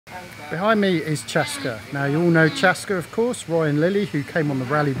Behind me is Chaska. Now you all know Chaska, of course, Roy and Lily, who came on the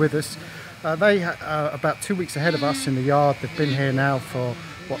rally with us. They are about 2 weeks ahead of us in the yard. They've been here now for,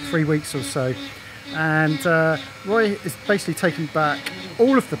 what, 3 weeks or so. And Roy is basically taking back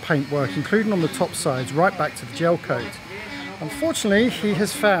all of the paintwork, including on the top sides, right back to the gel coat. Unfortunately, he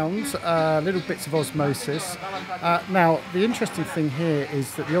has found little bits of osmosis. Now, the interesting thing here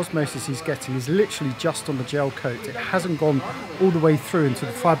is that the osmosis he's getting is literally just on the gel coat. It hasn't gone all the way through into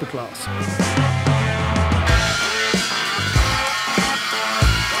the fiberglass.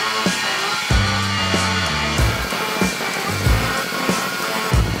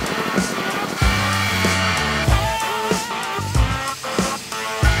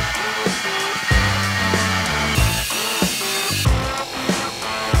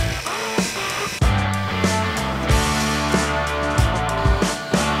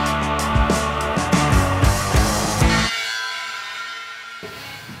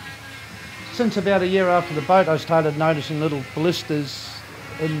 Since about a year after the boat, I started noticing little blisters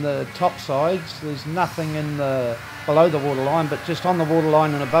in the top sides. There's nothing in the below the waterline, but just on the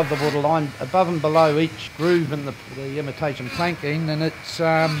waterline and above the waterline, above and below each groove in the imitation planking, and it's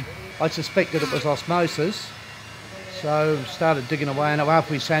I suspected it was osmosis. So started digging away, and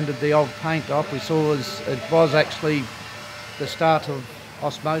after we sanded the old paint off, we saw it was actually the start of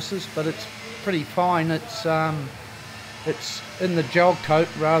osmosis, but it's pretty fine. It's in the gel coat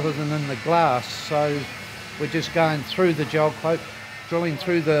rather than in the glass, so we're just going through the gel coat, drilling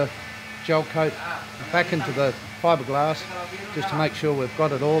through the gel coat back into the fiberglass just to make sure we've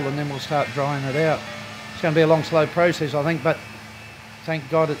got it all, and then we'll start drying it out. It's going to be a long, slow process, I think, but thank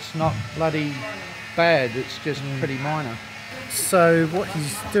God it's not bloody bad, it's just pretty minor. So what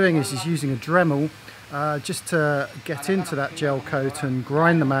he's doing is he's using a Dremel just to get into that gel coat and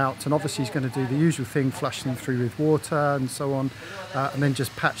grind them out, and obviously he's going to do the usual thing, flush them through with water and so on, and then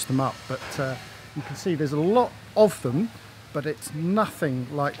just patch them up. But you can see there's a lot of them, but it's nothing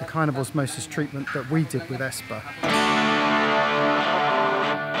like the kind of osmosis treatment that we did with Esper.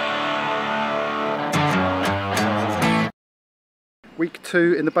 Week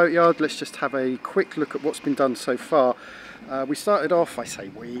 2 in the boatyard. Let's just have a quick look at what's been done so far. We started off,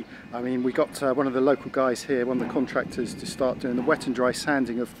 we got one of the local guys here, one of the contractors, to start doing the wet and dry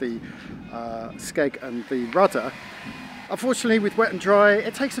sanding of the skeg and the rudder. Unfortunately, with wet and dry,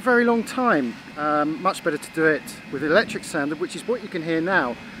 it takes a very long time. Much better to do it with electric sander, which is what you can hear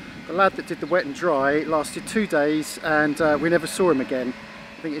now. The lad that did the wet and dry lasted 2 days, and we never saw him again.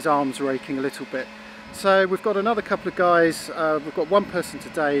 I think his arms were aching a little bit. So we've got another couple of guys. We've got one person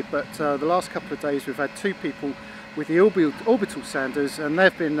today, but the last couple of days we've had 2 people with the orbital sanders, and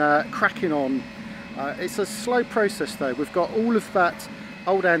they've been cracking on. It's a slow process though. We've got all of that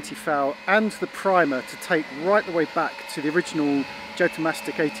old anti-foul and the primer to take right the way back to the original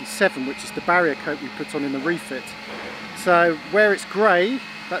Jotomastic 87, which is the barrier coat we put on in the refit. So where it's grey,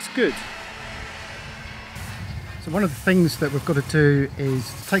 that's good. So one of the things that we've got to do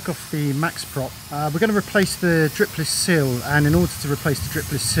is take off the max prop. We're going to replace the dripless seal, and in order to replace the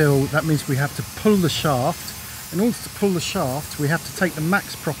dripless seal, that means we have to pull the shaft. In order to pull the shaft, we have to take the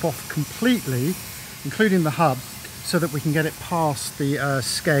max prop off completely, including the hub, so that we can get it past the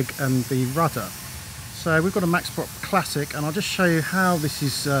skeg and the rudder. So we've got a max prop classic, and I'll just show you how this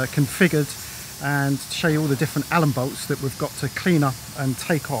is configured and show you all the different Allen bolts that we've got to clean up and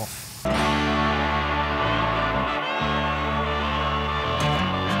take off.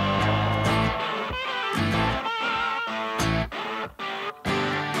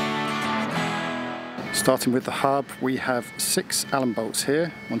 Starting with the hub, we have 6 Allen bolts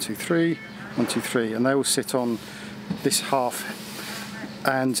here, 1, 2, 3, 1, 2, 3, and they all sit on this half.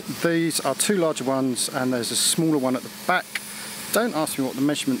 And these are 2 larger ones, and there's a smaller one at the back. Don't ask me what the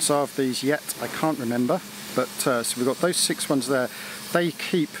measurements are of these yet, I can't remember. But so we've got those 6 ones there. They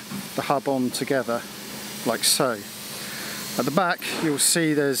keep the hub on together, like so. At the back, you'll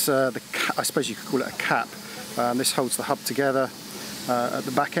see there's I suppose you could call it a cap. This holds the hub together at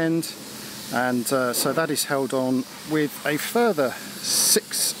the back end. And so that is held on with a further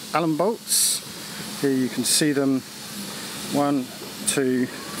 6 Allen bolts. Here you can see them, 1, 2,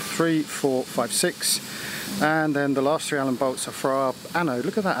 3, 4, 5, 6. And then the last 3 Allen bolts are for our anode.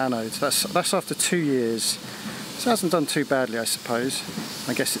 Look at that anode, that's after 2 years. So it hasn't done too badly, I suppose.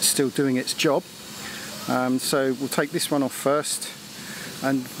 I guess it's still doing its job. So we'll take this one off first,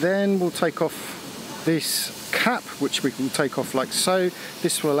 and then we'll take off this cap, which we can take off like so.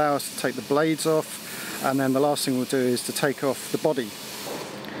 This will allow us to take the blades off, and then the last thing we'll do is to take off the body.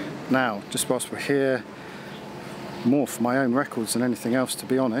 Now, just whilst we're here, more for my own records than anything else, to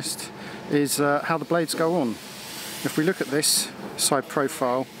be honest, is how the blades go on. If we look at this side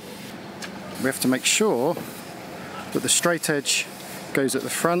profile, We have to make sure that the straight edge goes at the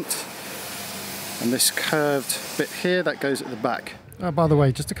front, and this curved bit here, that goes at the back. By the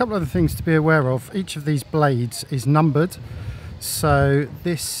way, just a couple of other things to be aware of. Each of these blades is numbered. So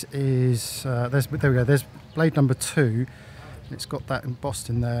this is, there we go, there's blade number 2. It's got that embossed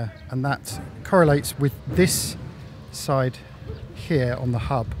in there, and that correlates with this side here on the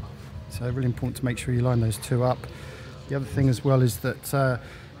hub. So really important to make sure you line those two up. The other thing as well is that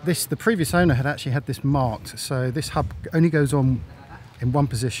the previous owner had actually had this marked. So this hub only goes on in one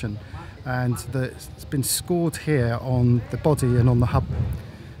position, and it's been scored here on the body and on the hub,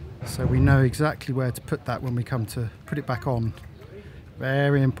 so we know exactly where to put that when we come to put it back on.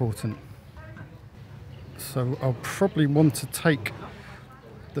 Very important. So I'll probably want to take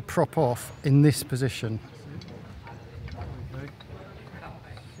the prop off in this position. Okay.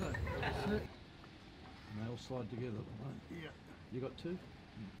 And they all slide together, right? Yeah. You got 2?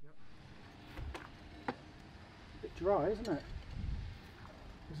 Yep. Bit dry, isn't it?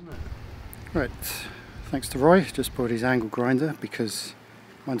 Right, thanks to Roy, just brought his angle grinder because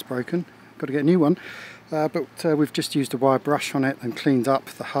mine's broken. Got to get a new one. But we've just used a wire brush on it and cleaned up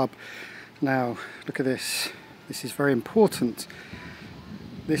the hub. Now look at this. This is very important.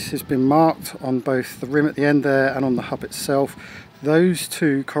 This has been marked on both the rim at the end there and on the hub itself. Those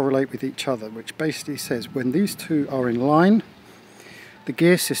two correlate with each other, which basically says when these two are in line, the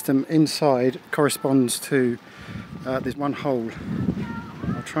gear system inside corresponds to, there's one hole.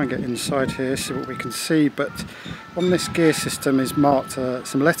 I'll try and get inside here, see what we can see, but on this gear system is marked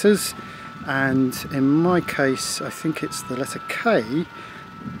some letters, and in my case I think it's the letter K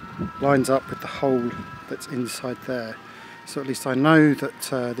lines up with the hole that's inside there, so at least I know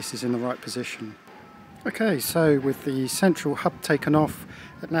that this is in the right position. Okay, so with the central hub taken off,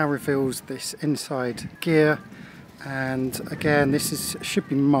 it now reveals this inside gear, and again this should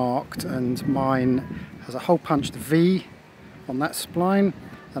be marked, and mine has a hole punched V on that spline,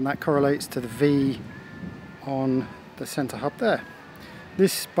 and that correlates to the V on the center hub there.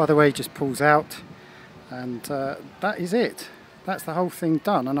 This, by the way, just pulls out, and that is it. That's the whole thing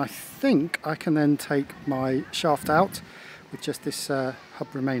done, and I think I can then take my shaft out with just this hub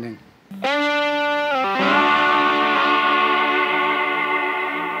remaining.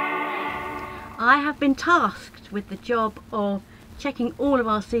 I have been tasked with the job of checking all of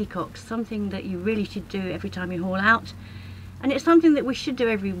our seacocks, something that you really should do every time you haul out. And it's something that we should do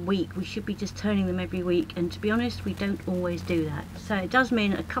every week. We should be just turning them every week, and to be honest, we don't always do that. So it does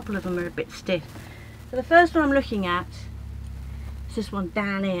mean a couple of them are a bit stiff. So the first one I'm looking at is this one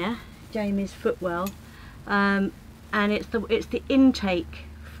down here, Jamie's footwell, and it's the intake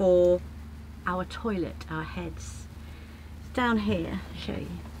for our toilet, our heads. It's down here, I'll show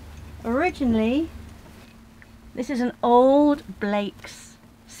you. Originally, this is an old Blake's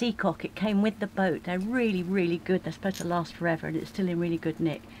seacock. It came with the boat. They're really, really good. They're supposed to last forever, and it's still in really good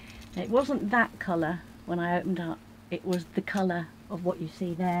nick. And it wasn't that colour when I opened up. It was the colour of what you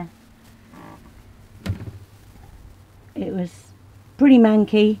see there. It was pretty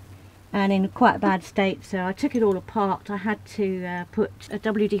manky and in quite a bad state, so I took it all apart. I had to put a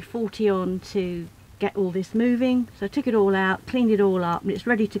WD-40 on to get all this moving. So I took it all out, cleaned it all up, and it's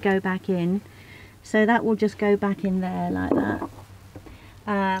ready to go back in. So that will just go back in there like that.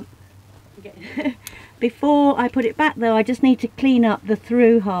 Before I put it back though, I just need to clean up the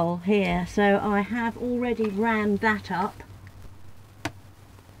through hole here. So I have already rammed that up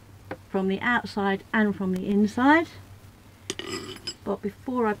from the outside and from the inside. But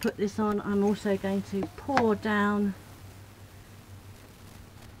before I put this on, I'm also going to pour down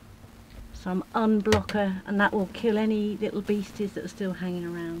some unblocker, and that will kill any little beasties that are still hanging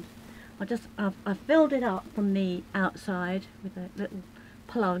around. I've filled it up from the outside with a little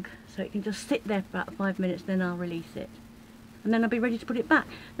plug, so it can just sit there for about 5 minutes, then I'll release it. And then I'll be ready to put it back.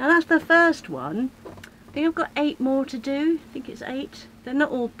 Now that's the first one. I think I've got 8 more to do. I think it's 8. They're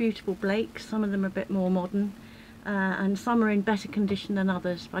not all beautiful Blakes. Some of them are a bit more modern. And some are in better condition than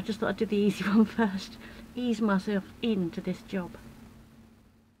others. But I just thought I'd do the easy one first. Ease myself into this job.